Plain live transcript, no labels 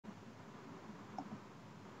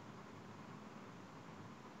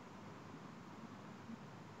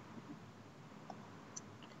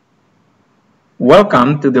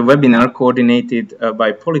Welcome to the webinar coordinated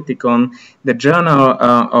by Politikon, the Journal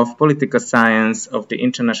of Political Science of the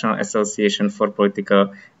International Association for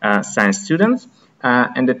Political Science Students.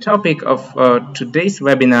 And the topic of today's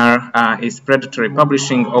webinar is Predatory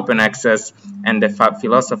Publishing, Open Access, and the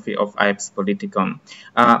Philosophy of IAPSS Politikon.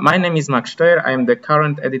 My name is Max Steuer. I am the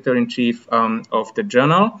current editor-in-chief of the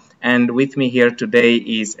journal, and with me here today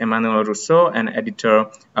is Emmanuel Rousseau, an editor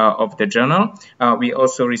of the journal. We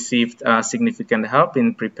also received significant help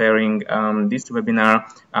in preparing this webinar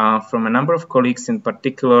from a number of colleagues, in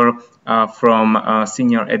particular from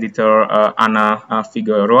senior editor Ana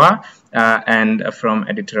Figueroa, and from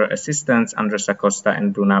editor assistants Andres Acosta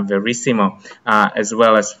and Bruna Verissimo, as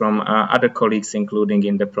well as from other colleagues, including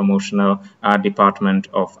in the promotional department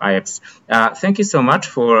of IAPSS. Thank you so much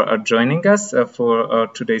for joining us for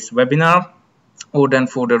today's webinar, or then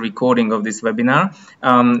for the recording of this webinar.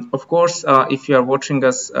 Of course, if you are watching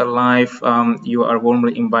us live, you are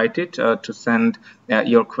warmly invited to send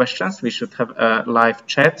your questions. We should have a live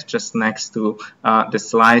chat just next to the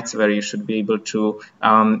slides where you should be able to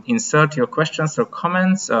insert your questions or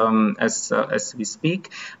comments as we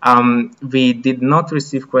speak. We did not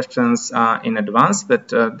receive questions in advance, but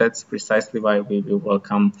that's precisely why we will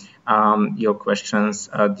welcome your questions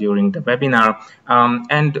during the webinar.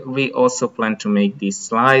 And we also plan to make these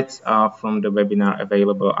slides from the webinar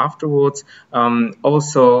available afterwards,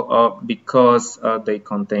 also because they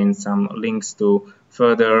contain some links to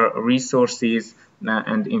further resources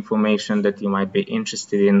and information that you might be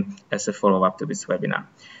interested in as a follow-up to this webinar.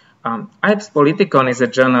 IAPSS Politikon is a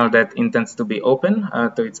journal that intends to be open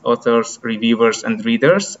to its authors, reviewers, and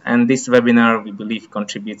readers, and this webinar, we believe,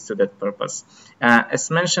 contributes to that purpose. As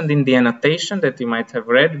mentioned in the annotation that you might have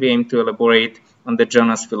read, we aim to elaborate on the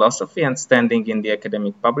journal's philosophy and standing in the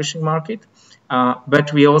academic publishing market,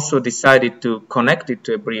 but we also decided to connect it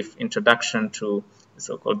to a brief introduction to the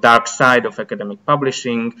so-called dark side of academic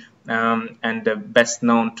publishing, and the best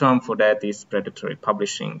known term for that is predatory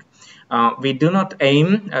publishing. We do not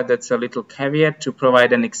aim, that's a little caveat, to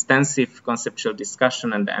provide an extensive conceptual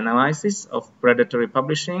discussion and analysis of predatory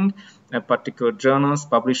publishing, particular journals,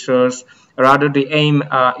 publishers. Rather, the aim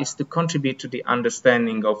is to contribute to the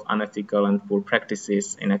understanding of unethical and poor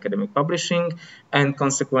practices in academic publishing, and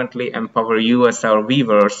consequently empower you as our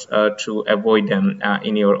viewers to avoid them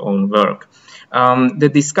in your own work. The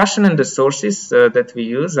discussion and the sources that we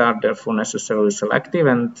use are therefore necessarily selective,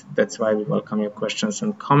 and that's why we welcome your questions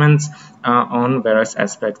and comments on various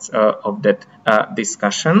aspects of that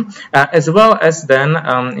discussion, as well as then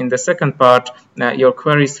in the second part your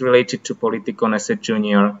queries related to Politikon as a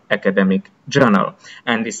junior academic journal,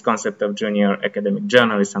 and this concept of junior academic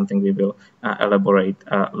journal is something we will elaborate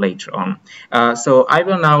later on. So I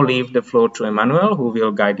will now leave the floor to Emmanuel, who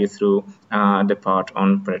will guide you through the part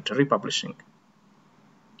on predatory publishing.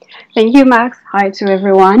 Thank you, Max. Hi to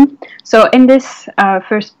everyone. So in this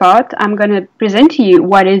first part, I'm going to present to you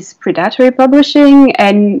what is predatory publishing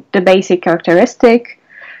and the basic characteristic,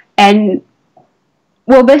 and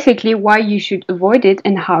well, basically why you should avoid it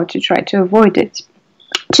and how to try to avoid it.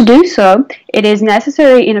 To do so, it is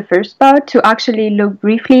necessary in the first part to actually look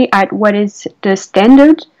briefly at what is the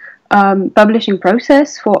standard publishing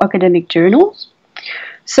process for academic journals.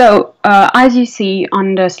 So as you see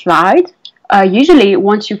on the slide, usually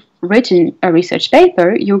once you've written a research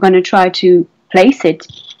paper, you're going to try to place it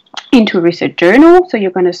into a research journal, so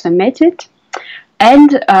you're going to submit it,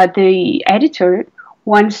 and the editor,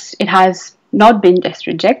 once it has not been just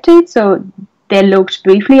rejected, so they looked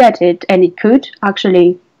briefly at it and it could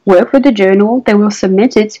actually work for the journal, they will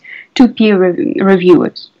submit it to peer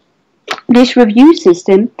reviewers. This review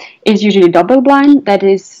system is usually double-blind, that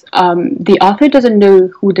is, the author doesn't know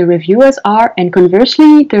who the reviewers are, and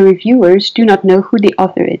conversely, the reviewers do not know who the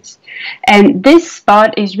author is. And this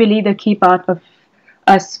part is really the key part of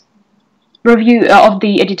us review of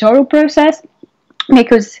the editorial process,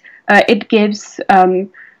 because it gives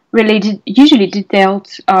usually detailed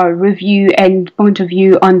review and point of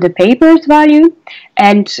view on the paper's value,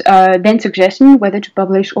 and then suggestion whether to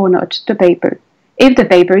publish or not the paper. If the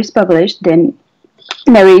paper is published, then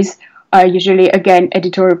there is usually, again,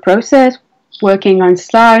 editorial process, working on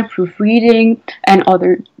style, proofreading, and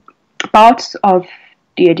other parts of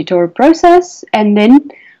the editorial process, and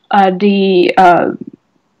then the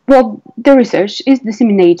research is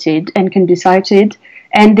disseminated and can be cited,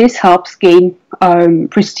 and this helps gain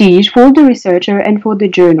prestige for the researcher and for the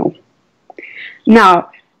journal.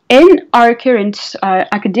 Now, in our current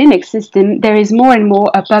academic system, there is more and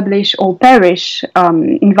more a publish or perish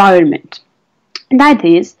environment. That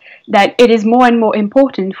is, that it is more and more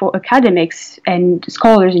important for academics and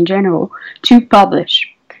scholars in general to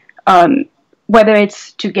publish. whether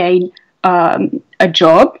it's to gain a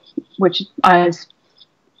job, which as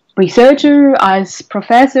researcher, as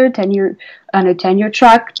professor, on a tenure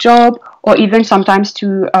track job, or even sometimes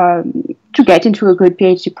to get into a good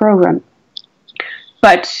PhD program.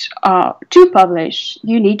 But to publish,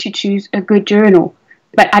 you need to choose a good journal.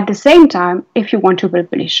 But at the same time, if you want to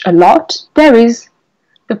publish a lot, there is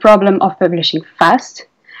the problem of publishing fast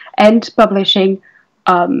and publishing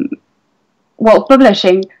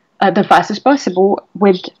the fastest possible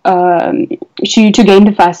with to gain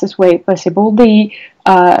the fastest way possible the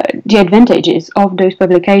advantages of those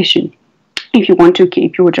publications if you want to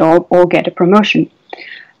keep your job or get a promotion.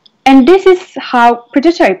 And this is how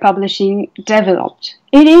predatory publishing developed.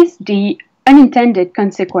 It is the unintended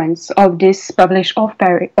consequence of this publish or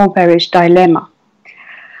perish dilemma.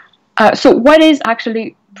 So what is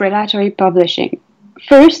actually predatory publishing?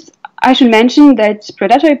 First, I should mention that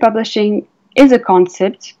predatory publishing is a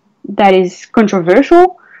concept that is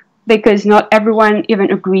controversial because not everyone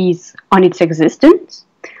even agrees on its existence,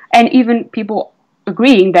 and even people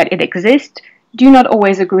agreeing that it exists do not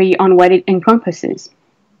always agree on what it encompasses.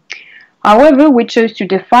 However, we chose to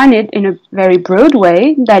define it in a very broad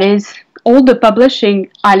way, that is, all the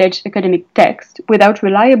publishing alleged academic text without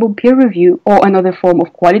reliable peer review or another form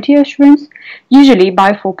of quality assurance, usually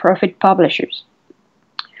by for-profit publishers.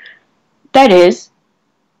 That is,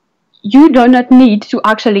 you do not need to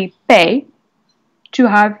actually pay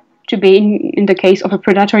to be in the case of a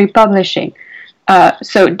predatory publishing.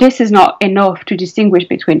 So this is not enough to distinguish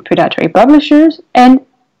between predatory publishers and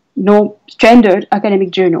no standard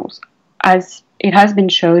academic journals, as it has been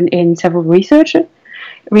shown in several research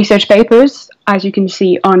papers, as you can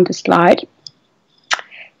see on the slide.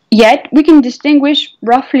 Yet, we can distinguish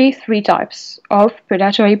roughly 3 types of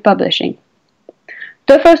predatory publishing.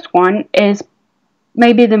 The first one is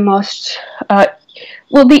maybe the most,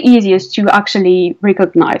 the easiest to actually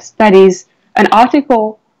recognize. That is, an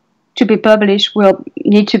article to be published will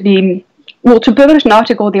need to be, to publish an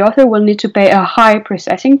article, the author will need to pay a high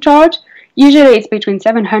processing charge. Usually it's between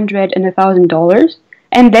 $700 and $1,000,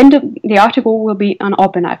 and then the article will be on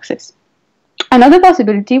open access. Another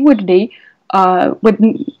possibility would be with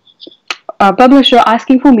a publisher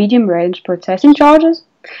asking for medium range processing charges,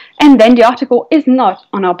 and then the article is not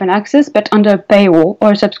on open access but under a paywall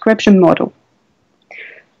or a subscription model.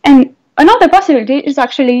 And another possibility is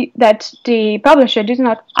actually that the publisher does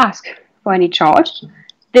not ask for any charge.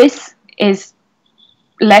 This is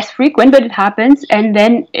less frequent, but it happens, and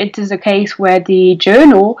then it is a case where the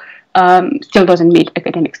journal still doesn't meet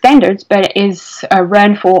academic standards, but is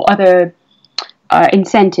run for other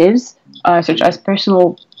incentives, such as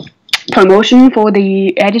personal promotion for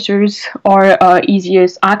the editors or easier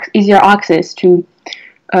access to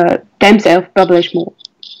themselves publish more.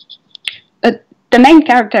 The main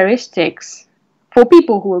characteristics for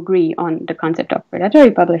people who agree on the concept of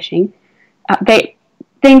predatory publishing, they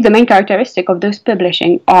think the main characteristic of those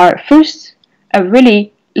publishing are, first, a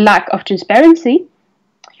really lack of transparency.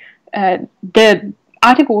 The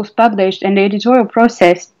articles published and the editorial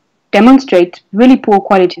process demonstrate really poor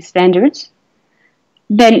quality standards.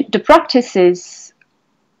 Then the practices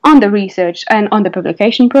on the research and on the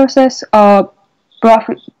publication process are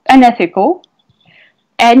unethical,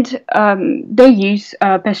 and they use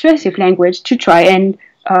persuasive language to try and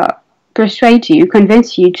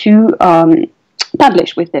convince you to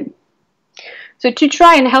publish with them. So to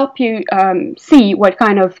try and help you see what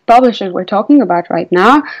kind of publishers we're talking about right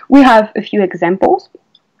now, we have a few examples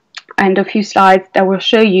and a few slides that will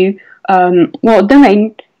show you the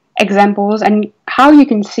main examples and how you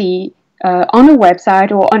can see on a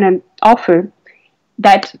website or on an offer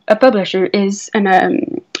that a publisher is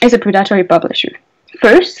a predatory publisher.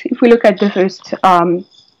 First, if we look at the first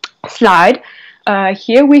slide,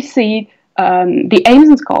 here we see the aims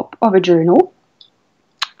and scope of a journal.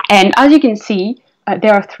 And as you can see,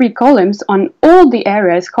 there are 3 columns on all the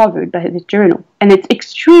areas covered by the journal. And it's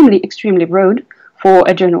extremely, extremely broad for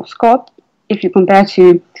a journal scope. If you compare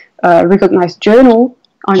to a recognized journal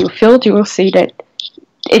on your field, you will see that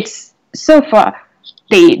it's so far,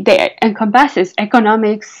 they encompasses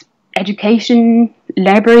economics, education,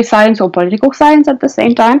 library science, or political science at the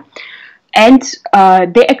same time. And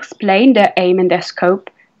they explain their aim and their scope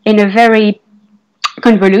in a very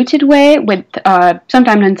convoluted way with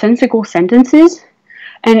sometimes nonsensical sentences.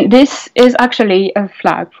 And this is actually a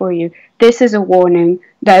flag for you. This is a warning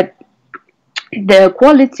that the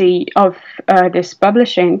quality of this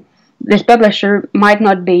publisher might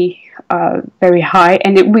not be very high,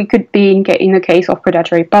 and we could be in a case of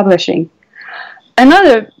predatory publishing.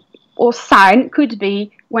 Another sign could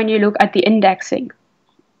be when you look at the indexing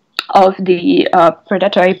of the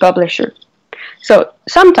predatory publisher. So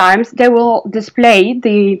sometimes they will display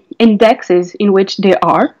the indexes in which they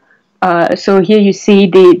are. So here you see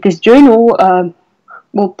this journal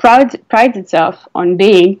will prides itself on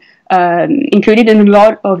being included in a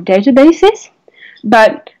lot of databases.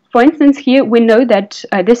 But for instance, here we know that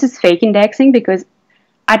this is fake indexing because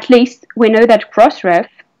at least we know that Crossref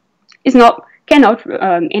cannot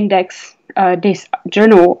index this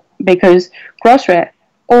journal because Crossref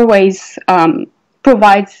always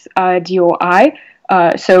provides DOI,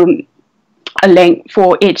 so a link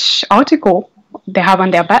for each article they have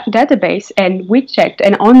on their database, and we checked,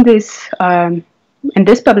 and on this and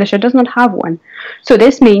this publisher does not have one. So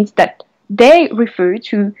this means that they refer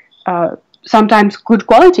to sometimes good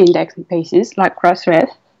quality indexing pages like Crossref,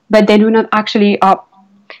 but they do not actually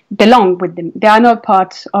belong with them. They are not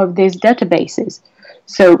part of these databases.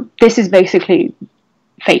 So this is basically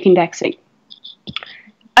fake indexing.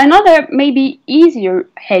 Another maybe easier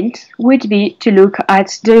hint would be to look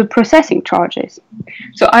at the processing charges.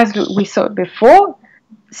 So as we saw before,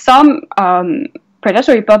 some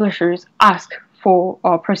predatory publishers ask for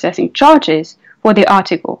processing charges for the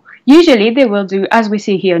article. Usually they will do, as we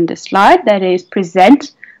see here on the slide, that is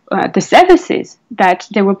present the services that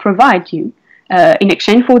they will provide you in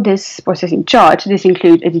exchange for this processing charge. This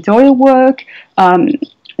includes editorial work,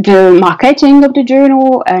 the marketing of the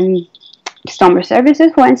journal, and summer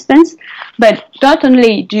services, for instance. But not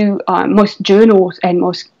only do most journals and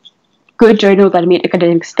most good journals that meet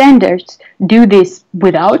academic standards do this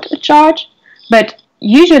without a charge, but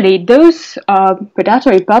usually those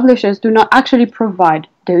predatory publishers do not actually provide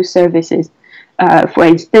those services. For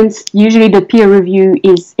instance, usually the peer review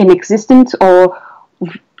is inexistent or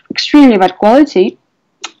extremely bad quality,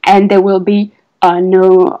 and there will be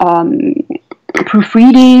no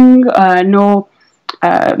proofreading, no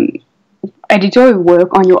editorial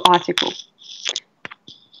work on your article.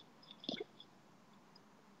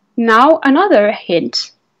 Now, another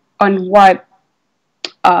hint on why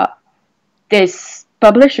this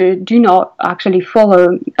publisher do not actually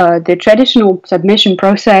follow the traditional submission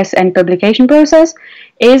process and publication process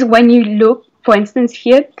is when you look, for instance,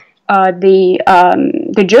 here,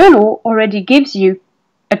 the journal already gives you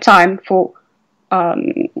a time for,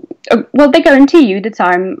 well, they guarantee you the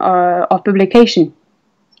time of publication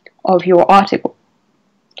of your article.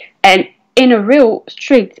 And in a real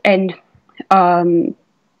strict and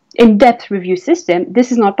in-depth review system,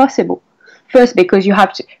 this is not possible. First, because you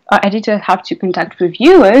have to, editors have to contact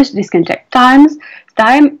reviewers. This can take time.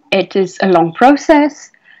 It is a long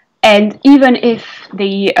process, and even if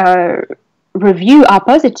the review are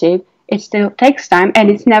positive, it still takes time,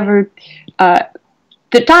 and it's never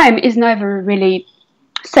the time is never really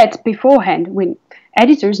set beforehand. When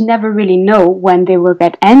editors never really know when they will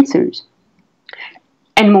get answers.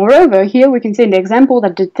 And moreover, here we can see in the example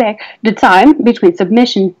that the time between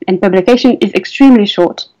submission and publication is extremely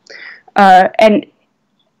short. And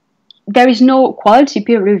there is no quality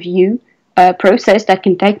peer review process that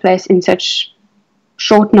can take place in such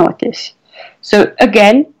short notice. So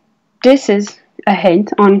again, this is a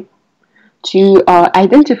hint on to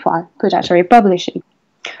identify predatory publishing.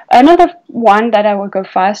 Another one that I will go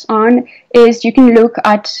fast on is you can look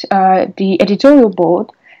at the editorial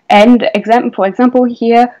board, and for example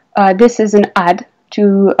here, this is an ad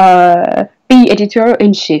to be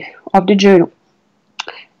editor-in-chief of the journal.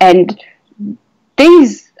 And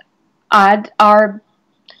these ads are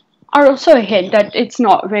also a hint that it's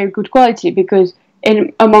not very good quality, because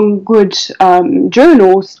among good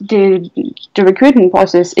journals, the recruitment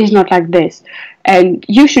process is not like this. And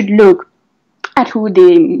you should look at who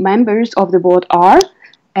the members of the board are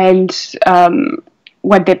and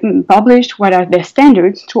what they published, what are their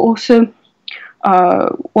standards, to also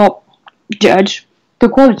judge the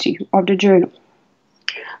quality of the journal.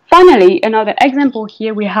 Finally, another example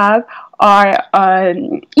here we have are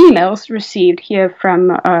emails received here from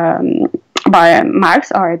by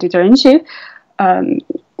Max, our editor-in-chief,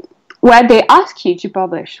 where they ask you to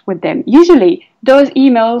publish with them. Usually, those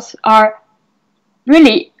emails are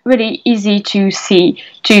really, really easy to see,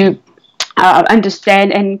 to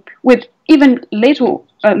understand, and with even little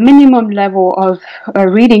minimum level of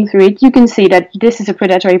reading through it, you can see that this is a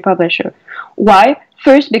predatory publisher. Why?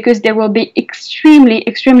 First, because they will be extremely,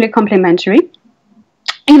 extremely complimentary.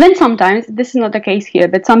 Even sometimes, this is not the case here,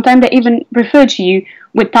 but sometimes they even refer to you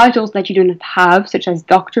with titles that you do not have, such as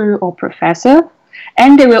doctor or professor,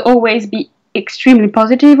 and they will always be extremely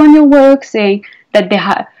positive on your work, saying that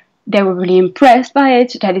they were really impressed by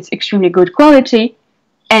it, that it's extremely good quality.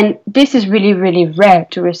 And this is really, really rare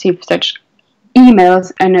to receive such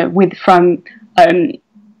emails and from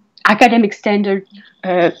academic standard,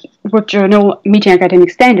 with journal meeting academic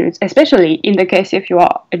standards, especially in the case if you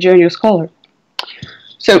are a junior scholar.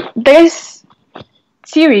 So this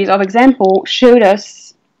series of examples showed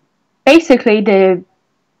us basically the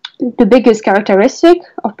biggest characteristic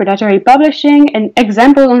of predatory publishing and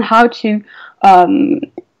examples on how to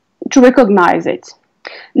recognize it.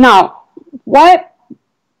 Now, why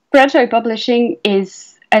predatory publishing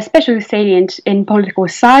is especially salient in political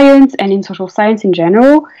science and in social science in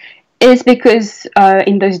general is because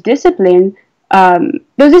in those disciplines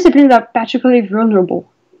are particularly vulnerable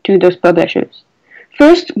to those publishers.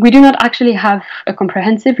 First, we do not actually have a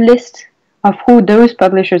comprehensive list of who those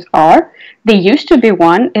publishers are. There used to be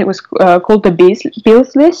one. It was called the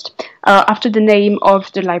Beals list, after the name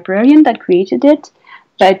of the librarian that created it,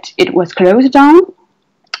 but it was closed down,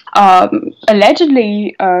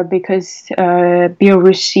 allegedly because Beal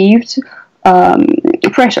received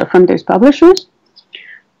pressure from those publishers.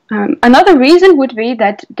 Another reason would be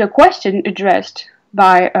that the question addressed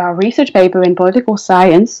by a research paper in political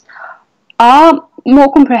science are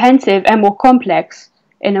more comprehensive and more complex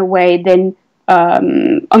in a way than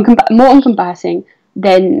more encompassing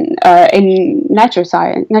than in natural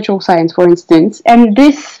science, for instance, and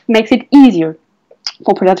this makes it easier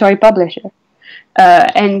for predatory publisher,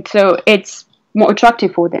 and so it's more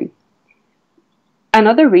attractive for them.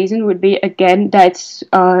 Another reason would be again that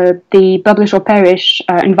the publish or perish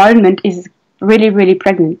environment is really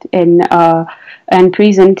pregnant and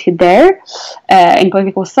present there in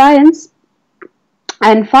political science.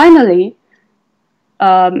 And finally,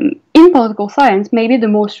 in political science, maybe the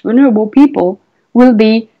most vulnerable people will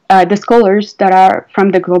be the scholars that are from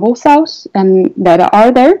the global south and that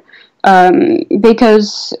are there,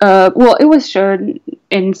 because, it was shown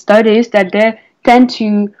in studies that they tend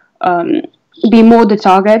to be more the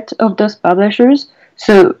target of those publishers.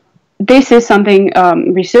 So this is something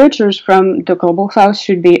researchers from the global south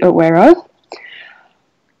should be aware of.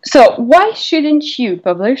 So why shouldn't you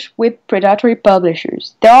publish with predatory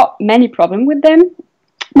publishers? There are many problems with them,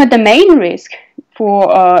 but the main risk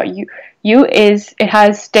for you is it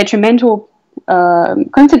has detrimental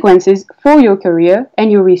consequences for your career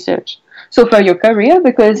and your research. So for your career,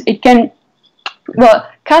 because it can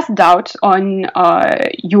cast doubt on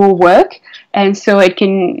your work, and so it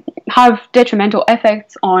can have detrimental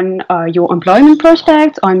effects on your employment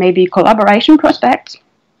prospects, on maybe collaboration prospects.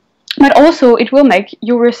 But also, it will make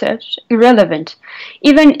your research irrelevant,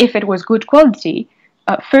 even if it was good quality.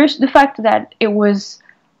 First, the fact that it was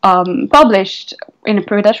published in a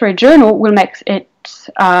predatory journal will make it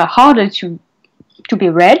harder to be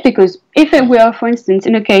read, because if it were, for instance,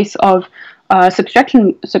 in a case of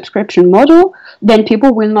subscription model, then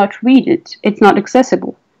people will not read it. It's not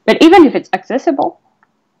accessible. But even if it's accessible,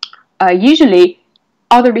 usually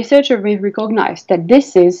other researchers will recognize that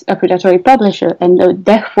this is a predatory publisher, and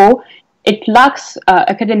therefore it lacks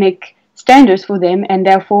academic standards for them, and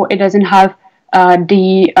therefore it doesn't have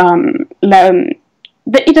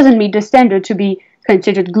it doesn't meet the standard to be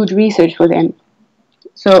considered good research for them.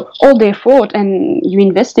 So all the effort and you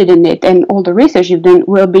invested in it and all the research you've done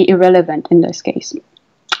will be irrelevant in this case.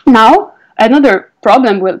 Now, another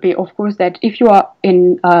problem will be, of course, that if you are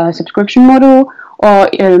in a subscription model or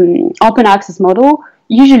open access model,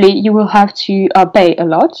 usually you will have to pay a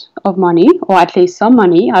lot of money, or at least some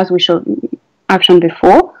money, as we have shown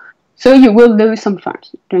before. So you will lose some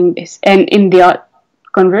funds doing this. And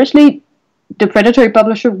conversely, the predatory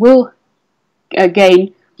publisher will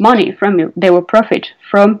gain money from you. They will profit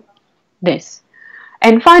from this.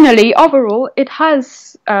 And finally, overall, it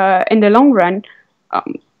has, in the long run,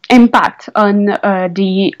 impact on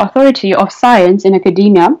the authority of science in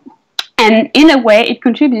academia. And in a way, it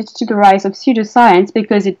contributes to the rise of pseudoscience,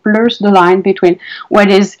 because it blurs the line between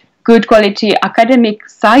what is good quality academic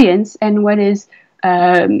science and what is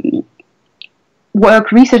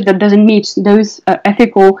work research that doesn't meet those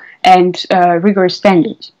ethical and rigorous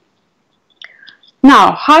standards.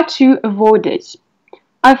 Now, how to avoid it?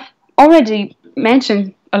 I've already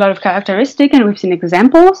mentioned a lot of characteristics and we've seen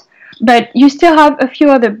examples, but you still have a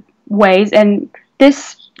few other ways, and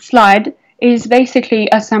this slide is basically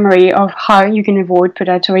a summary of how you can avoid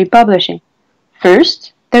predatory publishing.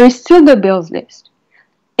 First, there is still the Beals list.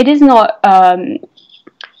 It is not.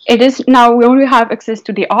 It is now we only have access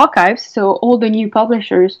to the archives, so all the new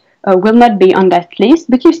publishers will not be on that list,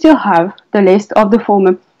 but you still have the list of the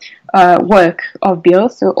former work of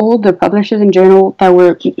Beals, so all the publishers and journals that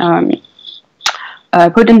were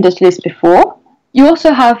put in this list before. You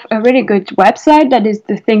also have a really good website that is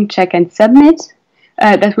the Think, Check and Submit,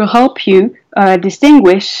 that will help you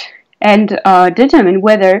distinguish and determine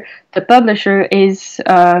whether the publisher is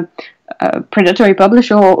Predatory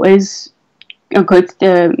publisher is a good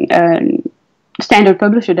standard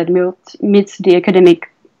publisher that meets the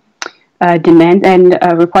academic demand and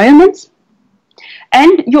requirements.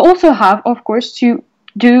 And you also have, of course, to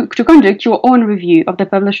conduct your own review of the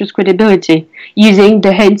publisher's credibility using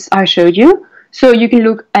the hints I showed you. So you can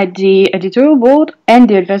look at the editorial board and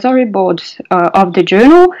the advisory boards of the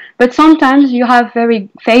journal, but sometimes you have very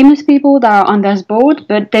famous people that are on this board,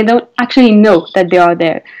 but they don't actually know that they are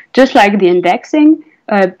there. Just like the indexing,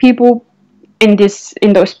 people in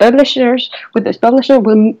those publishers with this publisher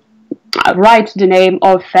will write the name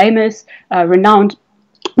of famous, renowned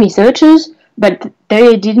researchers, but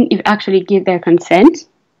they didn't actually give their consent.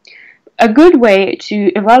 A good way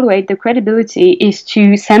to evaluate the credibility is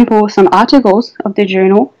to sample some articles of the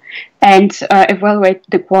journal and evaluate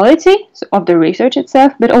the quality of the research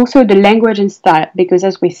itself, but also the language and style, because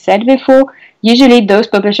as we said before, usually those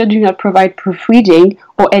publishers do not provide proofreading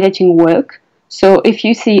or editing work. So if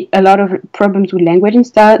you see a lot of problems with language and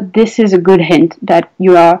style, this is a good hint that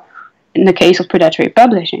you are in the case of predatory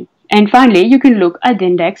publishing. And finally, you can look at the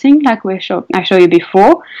indexing, like I showed you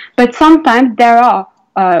before, but sometimes there are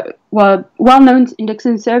well-known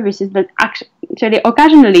indexing services that actually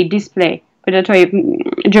occasionally display predatory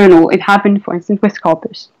journal. It happened, for instance, with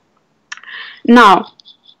Scopus. Now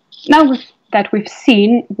that we've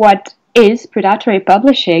seen what is predatory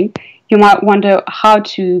publishing, you might wonder how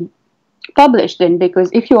to publish then, because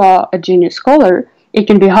if you are a junior scholar, it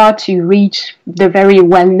can be hard to reach the very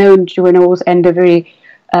well-known journals and the very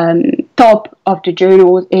top of the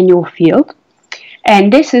journals in your field.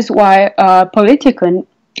 And this is why Politikon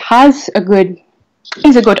is a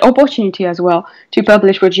good opportunity as well to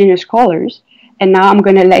publish for junior scholars. And now I'm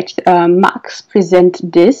going to let Max present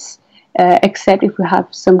this, except if we have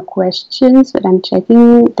some questions, but I'm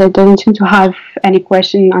checking. They don't seem to have any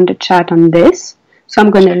question on the chat on this. So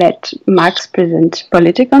I'm going to let Max present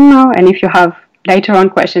Politikon now. And if you have later on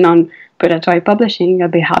question on predatory publishing, I'll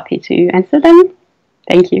be happy to answer them.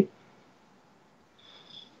 Thank you.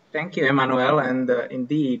 Thank you, Emmanuel, and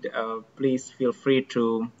indeed, please feel free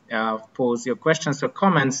to pose your questions or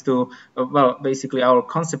comments to, basically our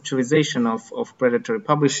conceptualization of predatory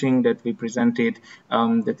publishing that we presented.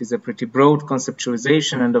 That is a pretty broad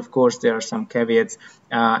conceptualization, and of course there are some caveats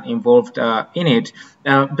involved in it.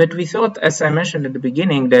 But we thought, as I mentioned at the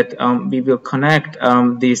beginning, that we will connect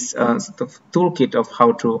this sort of toolkit of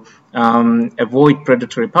how to avoid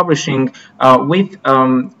predatory publishing with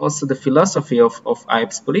also the philosophy of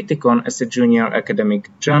IAPSS Politikon as a junior academic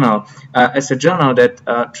journal, as a journal that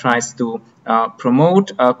tries to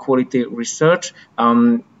promote quality research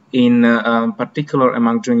in particular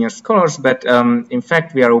among junior scholars, but in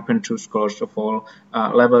fact we are open to scholars of all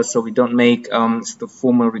levels, so we don't make the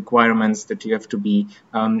formal requirements that you have to be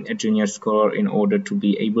a junior scholar in order to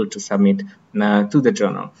be able to submit to the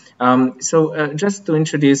journal. So just to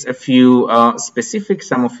introduce a few specifics,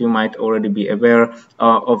 some of you might already be aware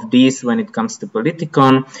of these when it comes to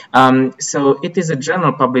Politikon. So it is a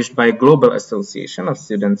journal published by a global association of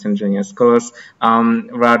students and junior scholars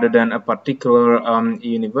rather than a particular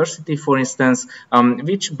university, for instance,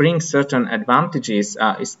 which brings certain advantages,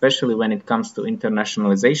 especially when it comes to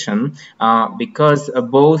internationalization, because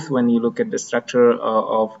both when you look at the structure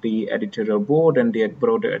of the editorial board and the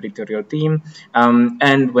broader editorial team,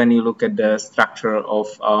 and when you look at the structure of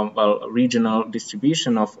regional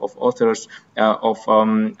distribution of authors of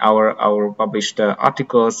our published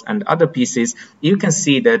articles and other pieces, you can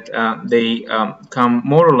see that they come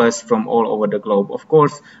more or less from all over the globe. Of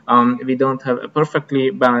course, we don't have a perfectly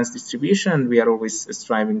balanced distribution. We are always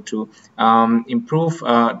striving to improve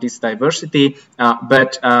this diversity,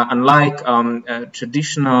 but unlike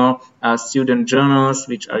traditional student journals,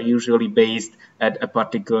 which are usually based at a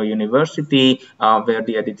particular university where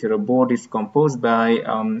the editorial board is composed by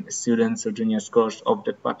students or junior scholars of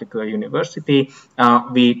that particular university,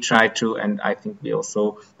 we try to, and I think we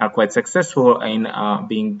also are quite successful in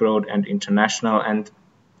being broad and international. And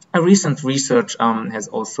a recent research has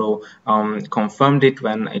also confirmed it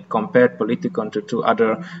when it compared Politikon to two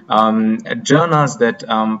other journals that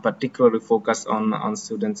particularly focus on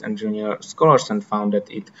students and junior scholars, and found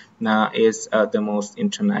that it is the most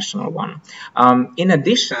international one. In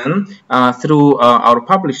addition, through our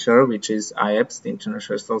publisher, which is IAPSS, the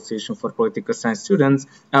International Association for Political Science Students,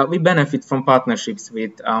 we benefit from partnerships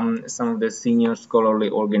with some of the senior scholarly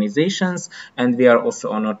organizations, and we are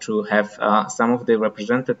also honored to have some of the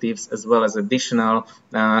representatives as well as additional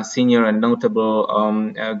senior and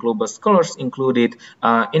notable global scholars included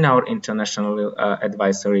in our international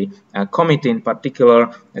advisory committee. In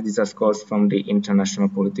particular, these are scholars from the International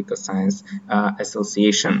Political Science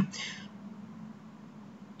Association.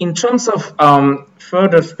 In terms of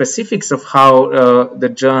further specifics of how the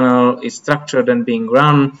journal is structured and being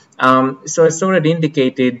run, so as already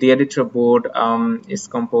indicated, the editor board is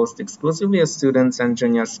composed exclusively of students and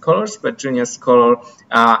junior scholars, but junior scholar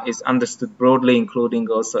is understood broadly, including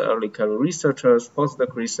also early career researchers,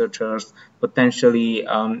 postdoc researchers, potentially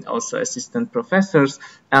also assistant professors,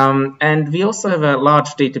 and we also have a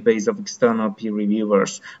large database of external peer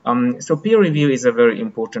reviewers. So peer review is a very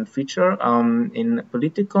important feature in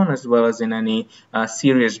Politikon as well as in any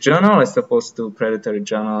serious journal, as opposed to predatory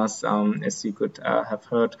journals, as you could have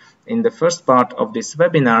heard in the first part of this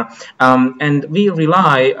webinar. And we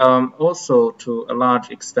rely also to a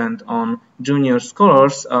large extent on junior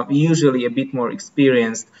scholars, usually a bit more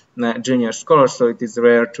experienced junior scholars, so it is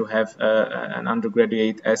rare to have an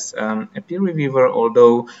undergraduate as a peer reviewer,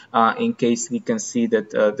 although in case we can see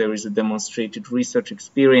that there is a demonstrated research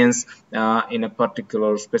experience in a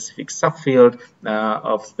particular specific subfield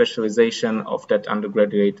of specialization of that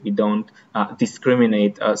undergraduate, we don't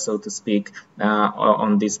discriminate, so to speak,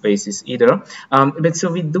 on this basis either. But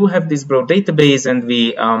so we do have this broad database, and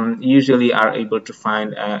we usually are able to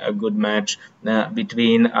find a good match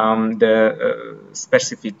between the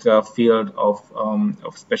specific field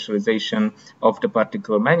of specialization of the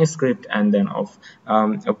particular manuscript and then of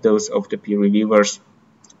those of the peer reviewers.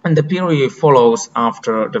 And the peer review follows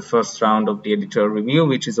after the first round of the editorial review,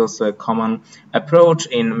 which is also a common approach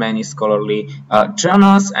in many scholarly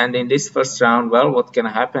journals. And in this first round, well, what can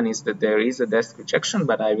happen is that there is a desk rejection,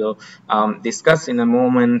 but I will discuss in a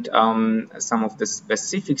moment some of the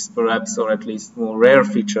specifics, perhaps, or at least more rare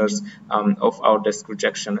features of our desk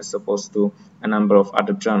rejection as opposed to a number of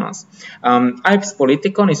other journals. IAPSS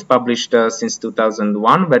Politikon is published since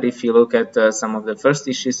 2001, but if you look at some of the first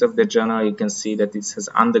issues of the journal, you can see that it has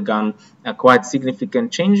undergone quite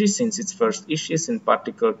significant changes since its first issues, in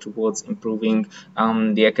particular towards improving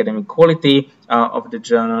the academic quality of the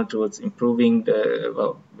journal, towards improving the,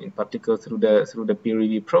 well, in particular through the peer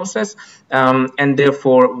review process, and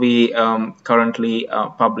therefore we currently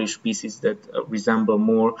publish pieces that resemble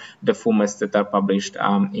more the formats that are published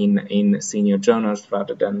in senior journals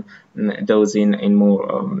rather than those in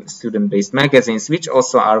more student-based magazines, which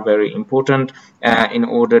also are very important in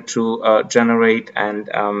order to generate and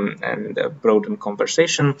broaden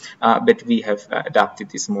conversation, but we have adapted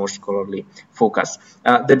this more scholarly focus.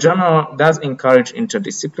 The journal does encourage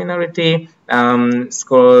interdisciplinarity.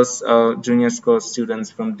 Scholars, junior scholars,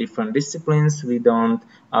 students from different disciplines. We don't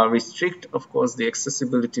restrict, of course, the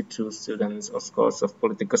accessibility to students or scholars of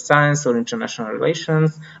political science or international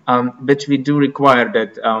relations, but we do require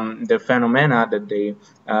that the phenomena that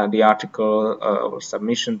the article or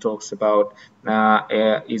submission talks about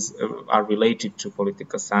are related to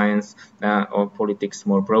political science or politics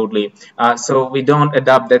more broadly. So we don't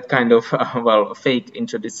adopt that kind of well, fake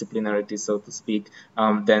interdisciplinarity, so to speak,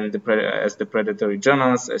 then as the predatory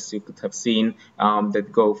journals, as you could have seen,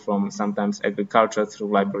 that go from sometimes agriculture through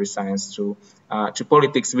library science to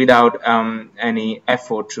politics without any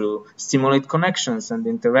effort to stimulate connections and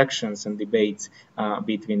interactions and debates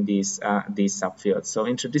between these subfields. So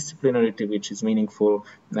interdisciplinarity, which is meaningful,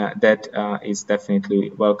 that is definitely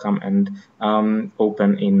welcome and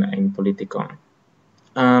open in Politikon.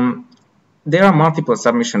 There are multiple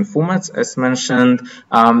submission formats, as mentioned.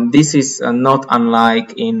 This is not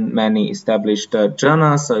unlike in many established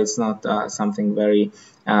journals, so it's not something very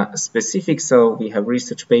specific. So we have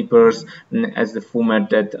research papers as the format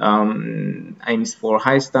that aims for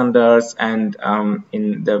high standards, and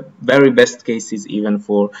in the very best cases even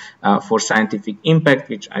for scientific impact,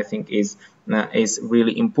 which I think is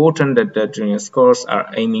really important, that the junior scholars are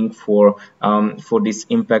aiming for this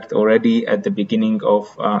impact already at the beginning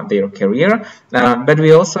of their career. But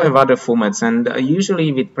we also have other formats, and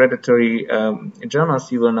usually with predatory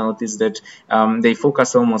journals, you will notice that they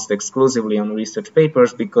focus almost exclusively on research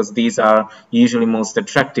papers, because these are usually most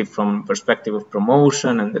attractive from perspective of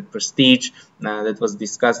promotion and the prestige that was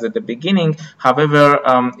discussed at the beginning.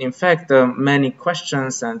 However, in fact, many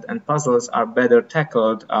questions and puzzles are better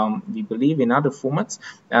tackled, we believe, in other formats,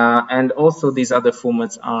 and also these other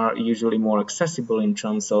formats are usually more accessible in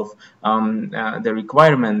terms of the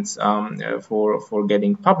requirements for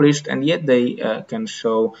getting published, and yet they can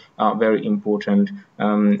show very important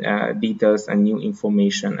details and new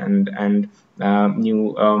information and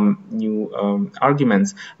new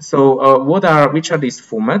arguments. So which are these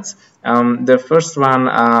formats? The first one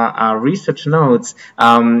are research notes,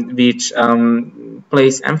 which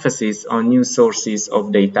place emphasis on new sources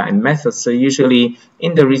of data and methods. So usually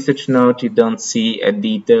In the research note, you don't see a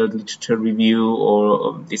detailed literature review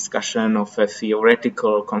or discussion of a theoretical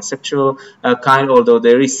or conceptual kind, although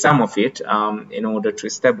there is some of it in order to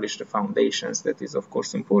establish the foundations. That is, of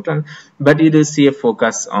course, important. But you do see a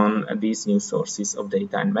focus on these new sources of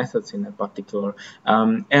data and methods in a particular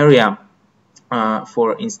area.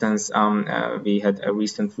 For instance, we had a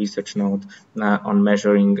recent research note on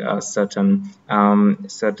measuring certain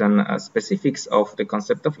specifics of the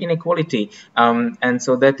concept of inequality, and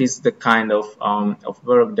so that is the kind of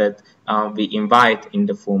work that we invite in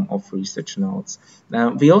the form of research notes.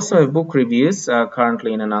 We also have book reviews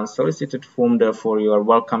currently in an unsolicited form. Therefore, you are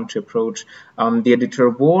welcome to approach the editor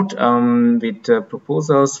board with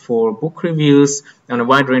proposals for book reviews on a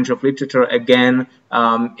wide range of literature. Again,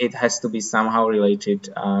 it has to be somehow related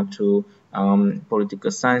to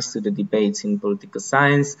political science, to the debates in political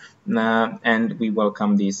science, and we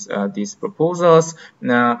welcome these proposals.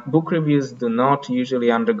 Book reviews do not usually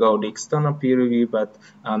undergo the external peer review, but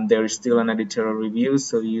there is still an editorial review,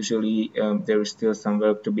 so usually there is still some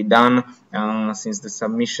work to be done since the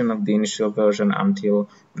submission of the initial version until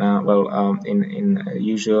in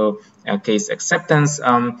usual case acceptance,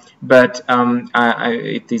 but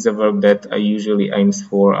it is a work that usually aims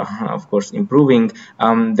for, of course, improving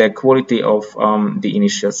the quality of the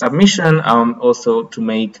initial submission, also to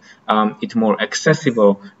make it more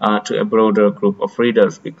accessible to a broader group of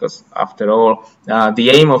readers, because after all,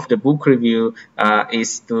 the aim of the book review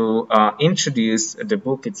is to introduce the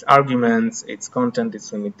book, its arguments, its content,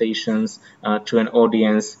 its limitations to an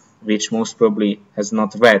audience which most probably has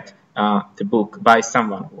not read the book by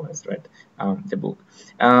someone who has read the book.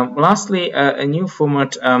 Lastly, a new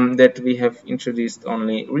format that we have introduced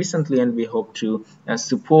only recently, and we hope to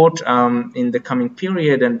support in the coming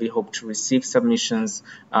period, and we hope to receive submissions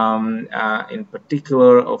in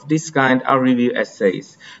particular of this kind, are review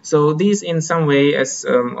essays. So these in some way, as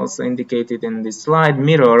also indicated in this slide,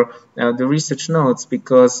 mirror the research notes,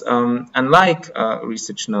 because unlike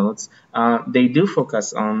research notes, they do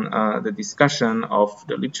focus on the discussion of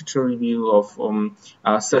the literature review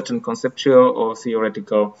of certain conceptual or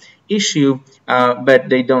theoretical issue, but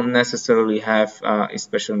they don't necessarily have a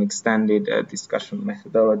special and extended discussion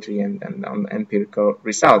methodology and empirical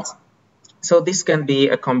results. So this can be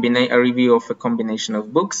a review of a combination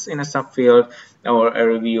of books in a subfield, or a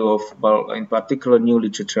review of, well, in particular, new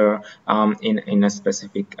literature in a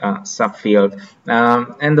specific subfield.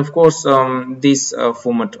 And of course, this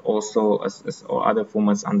format also, as all other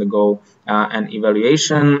formats, undergo an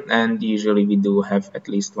evaluation, and usually we do have at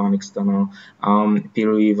least one external peer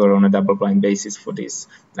reviewer on a double-blind basis for this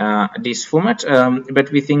format. But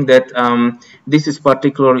we think that this is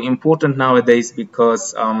particularly important nowadays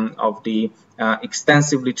because of the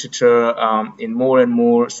extensive literature in more and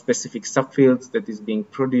more specific subfields that is being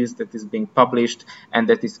produced, that is being published, and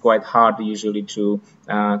that is quite hard usually to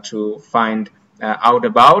find out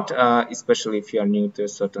about, especially if you are new to a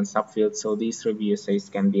certain subfield. So these review essays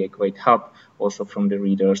can be a great help also from the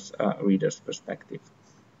reader's perspective.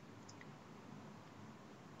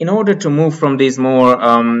 In order to move from these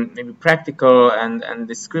more maybe practical and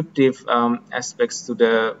descriptive aspects to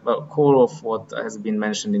the core of what has been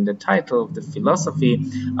mentioned in the title of the philosophy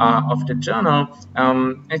of the journal,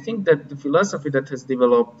 I think that the philosophy that has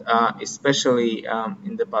developed, especially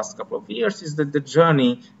in the past couple of years, is that the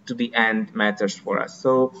journey to the end matters for us.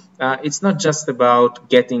 So it's not just about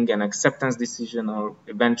getting an acceptance decision or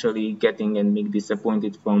eventually getting and being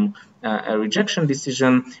disappointed from a rejection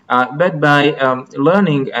decision, but by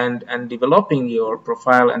learning and developing your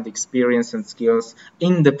profile and experience and skills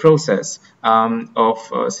in the process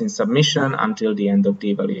since submission until the end of the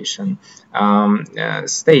evaluation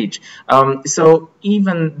stage. So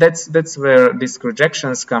even that's where desk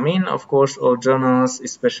rejections come in. Of course, all journals,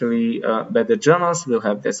 especially better journals, will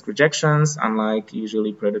have desk rejections, unlike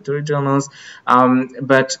usually predatory journals.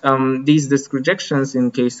 But these desk rejections,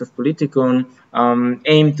 in case of Politikon,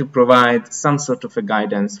 aim to provide some sort of a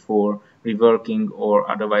guidance for reworking or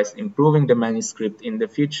otherwise improving the manuscript in the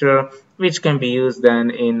future, which can be used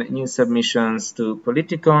then in new submissions to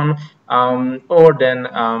Politikon, or then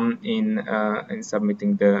in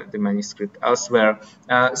submitting the manuscript elsewhere.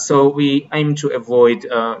 So we aim to avoid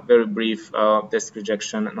very brief desk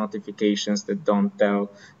rejection notifications that don't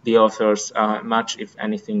tell the authors much, if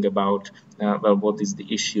anything, about well, what is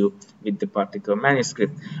the issue with the particular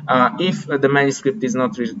manuscript. If the manuscript is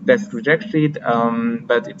not desk rejected,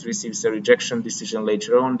 but it receives a rejection decision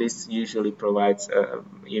later on, this usually provides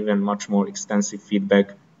even much more extensive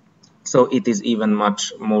feedback. So it is even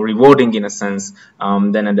much more rewarding in a sense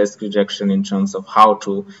than a desk rejection in terms of how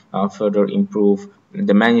to further improve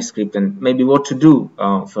the manuscript and maybe what to do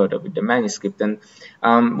further with the manuscript. And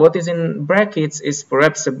what is in brackets is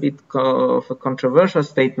perhaps a bit of a controversial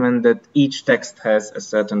statement that each text has a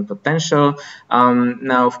certain potential.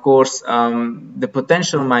 Now, of course, the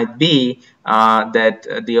potential might be that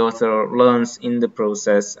the author learns in the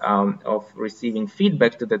process of receiving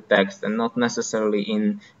feedback to the text and not necessarily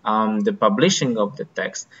in the publishing of the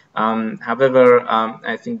text. However,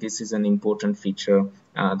 I think this is an important feature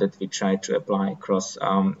that we try to apply across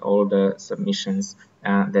all the submissions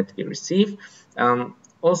that we receive.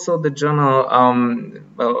 Also, the journal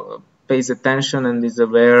well, pays attention and is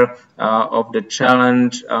aware of the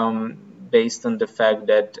challenge based on the fact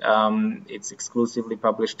that it's exclusively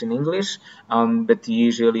published in English, but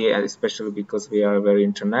usually, especially because we are a very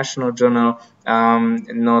international journal,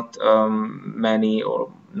 not many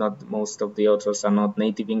or not most of the authors are not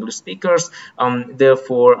native English speakers.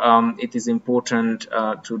 Therefore, it is important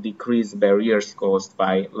to decrease barriers caused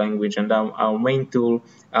by language. And our main tool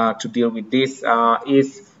to deal with this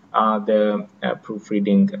is the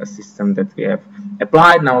proofreading system that we have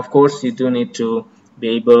applied. Now, of course, you do need to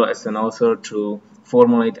be able as an author to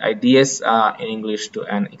formulate ideas in English to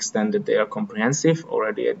an extent that they are comprehensive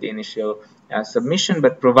already at the initial submission,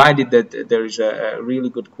 but provided that there is a really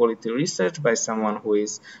good quality research by someone who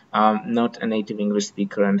is not a native English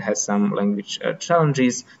speaker and has some language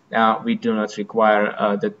challenges, we do not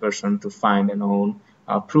require that person to find an own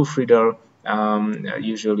proofreader,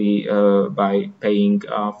 usually by paying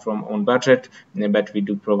from own budget, but we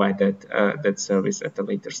do provide that service at a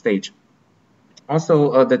later stage.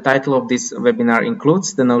 Also, the title of this webinar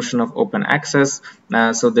includes the notion of open access.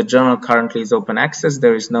 So the journal currently is open access.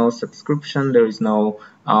 There is no subscription, there is no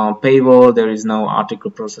paywall, there is no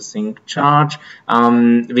article processing charge,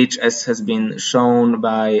 which, as has been shown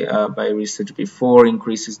by research before,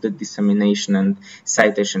 increases the dissemination and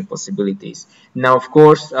citation possibilities. Now, of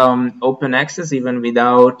course, open access, even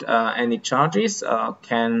without any charges,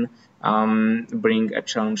 can bring a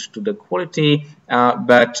challenge to the quality,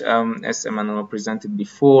 but as Emmanuel presented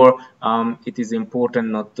before, it is important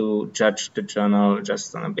not to judge the journal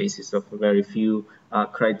just on a basis of a very few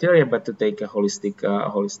criteria, but to take a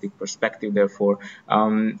holistic perspective. Therefore,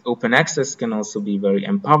 open access can also be very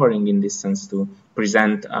empowering in this sense to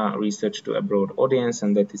present research to a broad audience,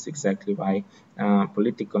 and that is exactly why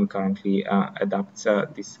Politikon currently adopts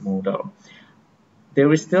this model. There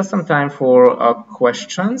is still some time for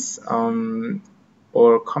questions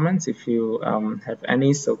or comments if you have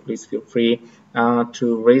any, so please feel free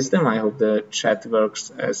to raise them. I hope the chat works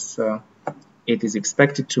as it is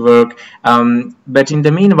expected to work. But in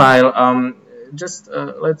the meanwhile, just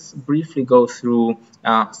let's briefly go through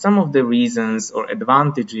some of the reasons or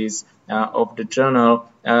advantages of the journal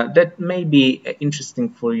that may be interesting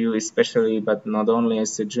for you, especially, but not only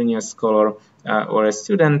as a junior scholar or a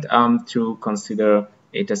student, to consider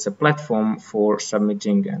it as a platform for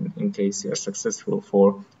submitting and in case you are successful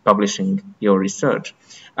for publishing your research.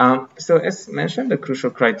 So as mentioned, the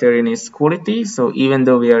crucial criterion is quality. So even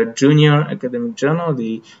though we are a junior academic journal,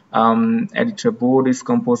 the editor board is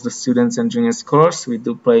composed of students and junior scholars. We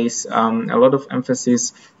do place a lot of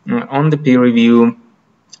emphasis on the peer review,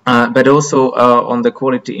 but also on the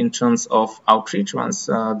quality in terms of outreach once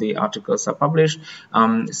the articles are published.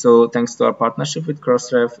 So thanks to our partnership with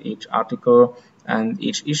Crossref, each article and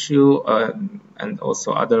each issue and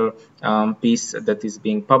also other piece that is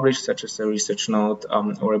being published, such as a research note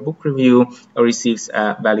or a book review, receives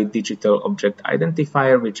a valid digital object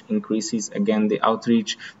identifier, which increases again the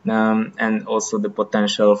outreach and also the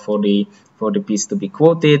potential for the piece to be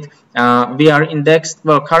quoted. We are indexed,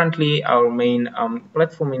 well, currently our main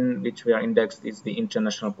platform in which we are indexed is the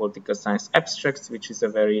International Political Science Abstracts, which is a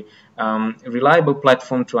very reliable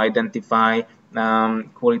platform to identify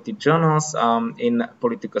quality journals in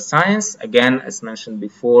political science. Again, as mentioned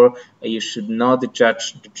before, you should not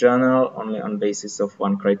judge the journal only on basis of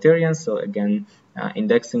one criterion. So again,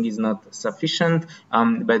 indexing is not sufficient,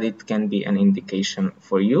 but it can be an indication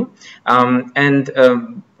for you.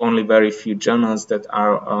 And only very few journals that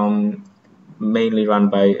are mainly run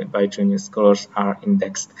by junior scholars are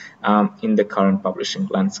indexed in the current publishing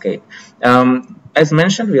landscape. As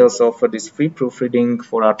mentioned, we also offer this free proofreading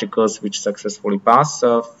for articles which successfully pass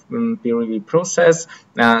peer review process.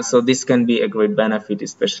 So this can be a great benefit,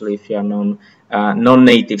 especially if you are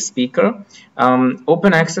non-native speaker.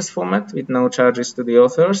 Open access format with no charges to the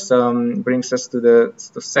authors brings us to the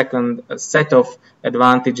second set of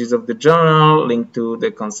advantages of the journal linked to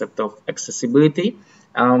the concept of accessibility.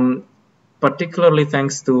 particularly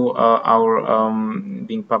thanks to our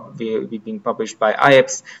being published by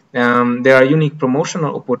IAPSS. There are unique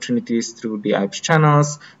promotional opportunities through the IAPSS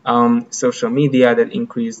channels, social media that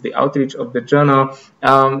increase the outreach of the journal,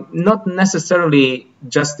 not necessarily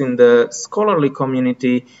just in the scholarly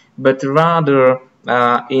community, but rather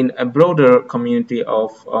in a broader community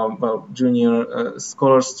of well, junior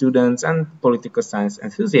scholar students and political science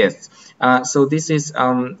enthusiasts. So this is,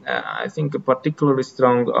 I think, a particularly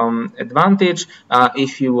strong advantage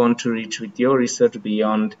if you want to reach with your research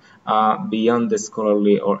beyond the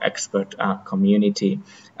scholarly or expert community.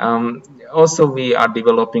 Also, we are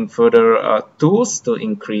developing further tools to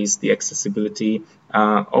increase the accessibility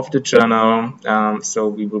of the journal. So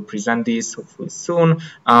we will present these hopefully soon.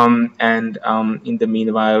 And in the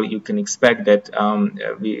meanwhile, you can expect that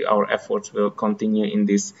our efforts will continue in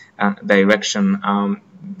this direction,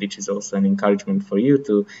 which is also an encouragement for you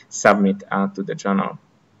to submit to the journal.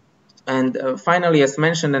 And finally, as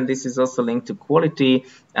mentioned, and this is also linked to quality,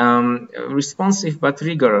 responsive but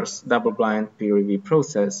rigorous double-blind peer review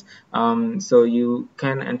process. So you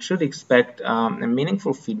can and should expect a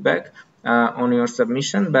meaningful feedback on your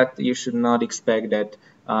submission, but you should not expect that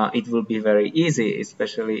it will be very easy,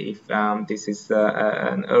 especially if this is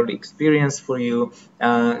an early experience for you.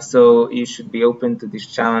 So you should be open to this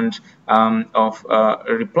challenge of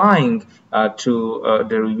replying to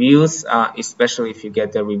the reviews, especially if you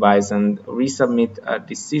get a revise and resubmit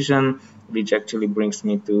decision, which actually brings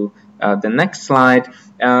me to the next slide.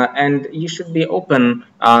 And you should be open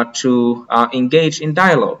to engage in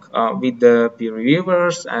dialogue with the peer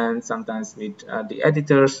reviewers and sometimes with the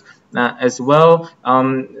editors as well.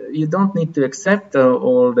 You don't need to accept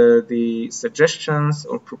all the suggestions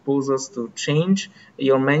or proposals to change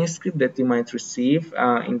your manuscript that you might receive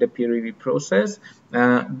in the peer review process,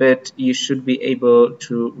 but you should be able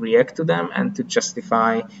to react to them and to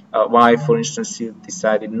justify why, for instance, you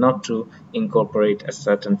decided not to incorporate a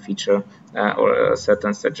certain feature or a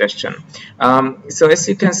certain suggestion. So as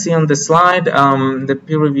you can see on the slide, the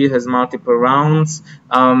peer review has multiple rounds,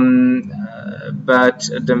 but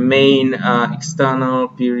the main external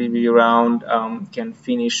peer review round can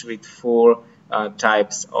finish with 4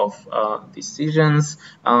 types of decisions.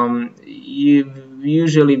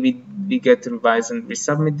 Usually we get revise and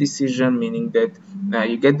resubmit decision, meaning that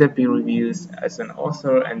you get the peer reviews as an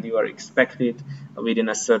author and you are expected within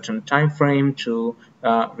a certain time frame to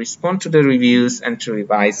respond to the reviews and to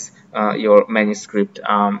revise your manuscript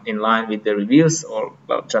in line with the reviews, or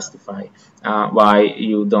well, justify why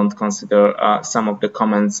you don't consider some of the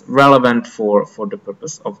comments relevant for the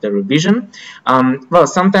purpose of the revision. Well,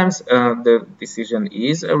 sometimes the decision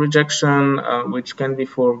is a rejection, which can be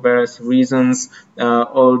for various reasons,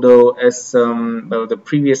 although as well, the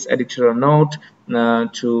previous editorial note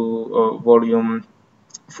to volume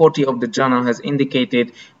 40 of the journal has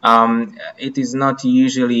indicated, it is not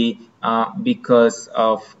usually because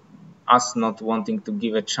of us not wanting to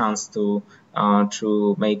give a chance to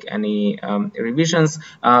make any revisions.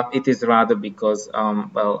 It is rather because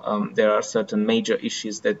there are certain major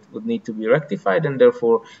issues that would need to be rectified, and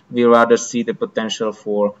therefore we rather see the potential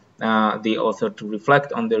for the author to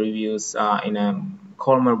reflect on the reviews in a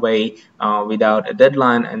calmer way without a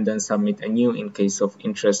deadline, and then submit anew in case of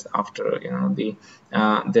interest after the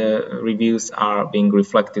reviews are being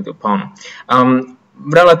reflected upon.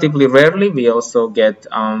 Relatively rarely we also get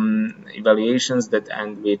evaluations that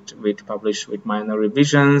end with publish with minor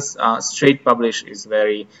revisions. Straight publish is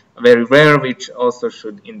very rare, which also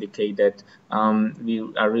should indicate that we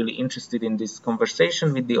are really interested in this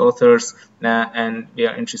conversation with the authors, and we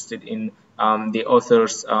are interested in the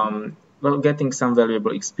authors well, getting some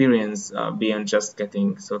valuable experience beyond just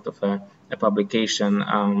getting sort of a publication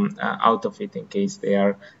out of it in case they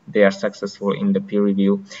are successful in the peer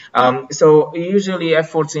review. So usually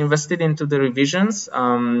efforts invested into the revisions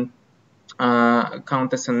count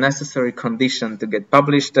as a necessary condition to get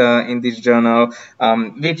published in this journal,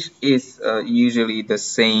 which is usually the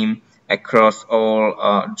same across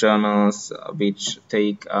all journals which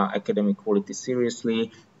take academic quality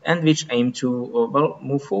seriously and which aim to well,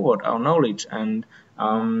 move forward our knowledge and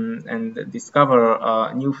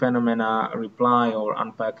discover new phenomena, reply or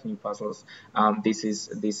unpack new puzzles. This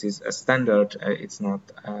is a standard. It's not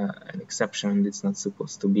an exception. It's not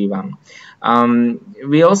supposed to be one.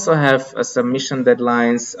 We also have submission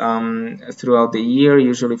deadlines throughout the year,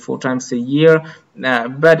 usually 4 times a year.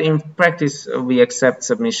 But in practice, we accept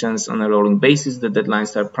submissions on a rolling basis. The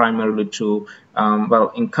deadlines are primarily to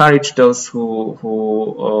well, encourage those who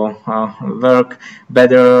work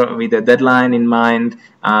better with a deadline in mind,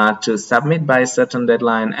 to submit by a certain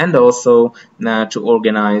deadline, and also to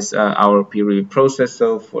organize our peer review process.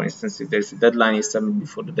 So for instance, if there's a deadline, you submit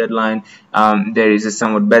before the deadline, there is a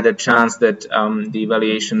somewhat better chance that the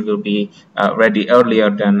evaluation will be ready earlier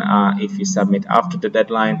than if you submit after the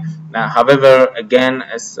deadline. However, again,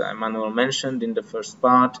 as Emmanuel mentioned in the first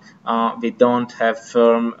part, we don't have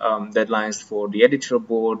firm deadlines for the editorial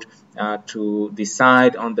board to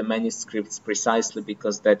decide on the manuscripts, precisely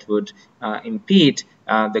because that would impede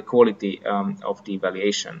the quality of the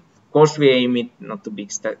evaluation. Of course, we aim it not to be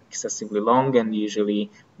excessively long, and usually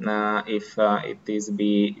if it is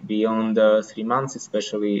beyond 3 months,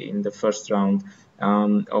 especially in the first round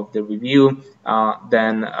of the review,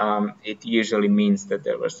 then it usually means that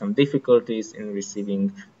there were some difficulties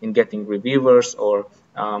in getting reviewers, or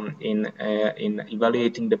in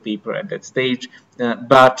evaluating the paper at that stage,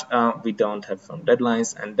 but we don't have firm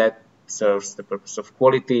deadlines, and that serves the purpose of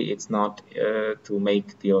quality. It's not to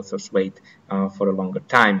make the authors wait for a longer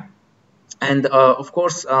time. And of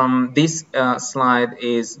course, this slide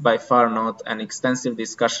is by far not an extensive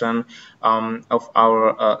discussion of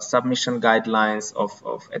our submission guidelines,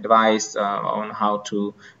 of advice on how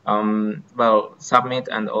to well, submit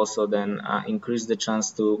and also then increase the chance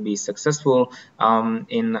to be successful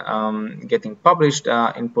in getting published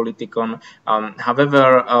in Politikon.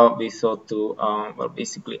 However, we thought to well,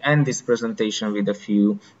 basically end this presentation with a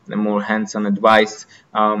few more hands-on advice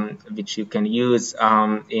which you can use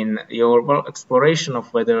in your exploration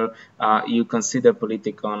of whether you consider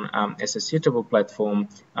Politikon as a suitable platform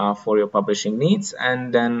for your publishing needs,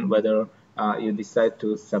 and then whether you decide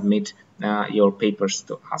to submit your papers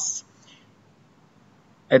to us.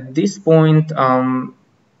 At this point,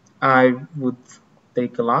 I would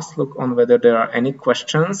take a last look on whether there are any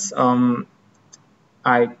questions.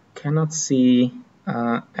 I cannot see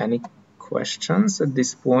any questions at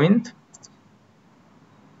this point.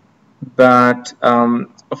 But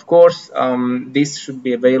of course, this should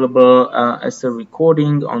be available as a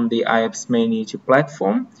recording on the IAPSS main YouTube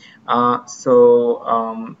platform.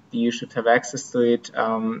 So you should have access to it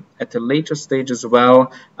at a later stage as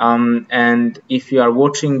well. And if you are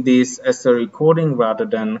watching this as a recording rather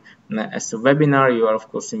than as a webinar, you are of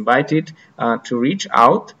course invited to reach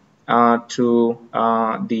out to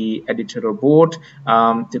the editorial board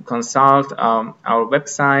to consult our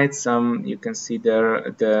websites. You can see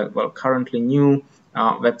there the well, currently new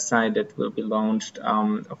website that will be launched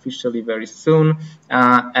officially very soon,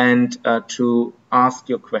 and to ask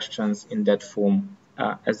your questions in that form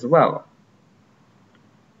as well.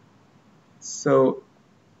 So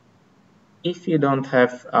if you don't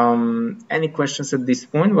have any questions at this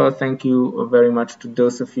point, well, thank you very much to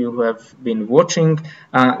those of you who have been watching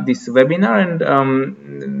this webinar,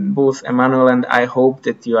 and both Emmanuel and I hope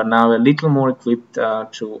that you are now a little more equipped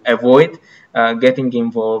to avoid getting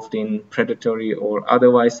involved in predatory or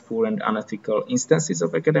otherwise poor and unethical instances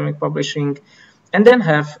of academic publishing, and then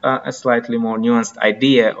have a slightly more nuanced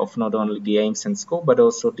idea of not only the aims and scope, but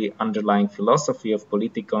also the underlying philosophy of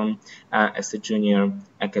Politikon as a junior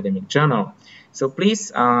academic journal. So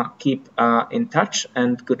please keep in touch,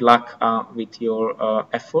 and good luck with your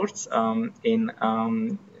efforts in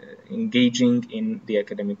engaging in the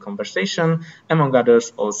academic conversation, among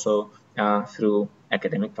others also through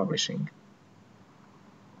academic publishing.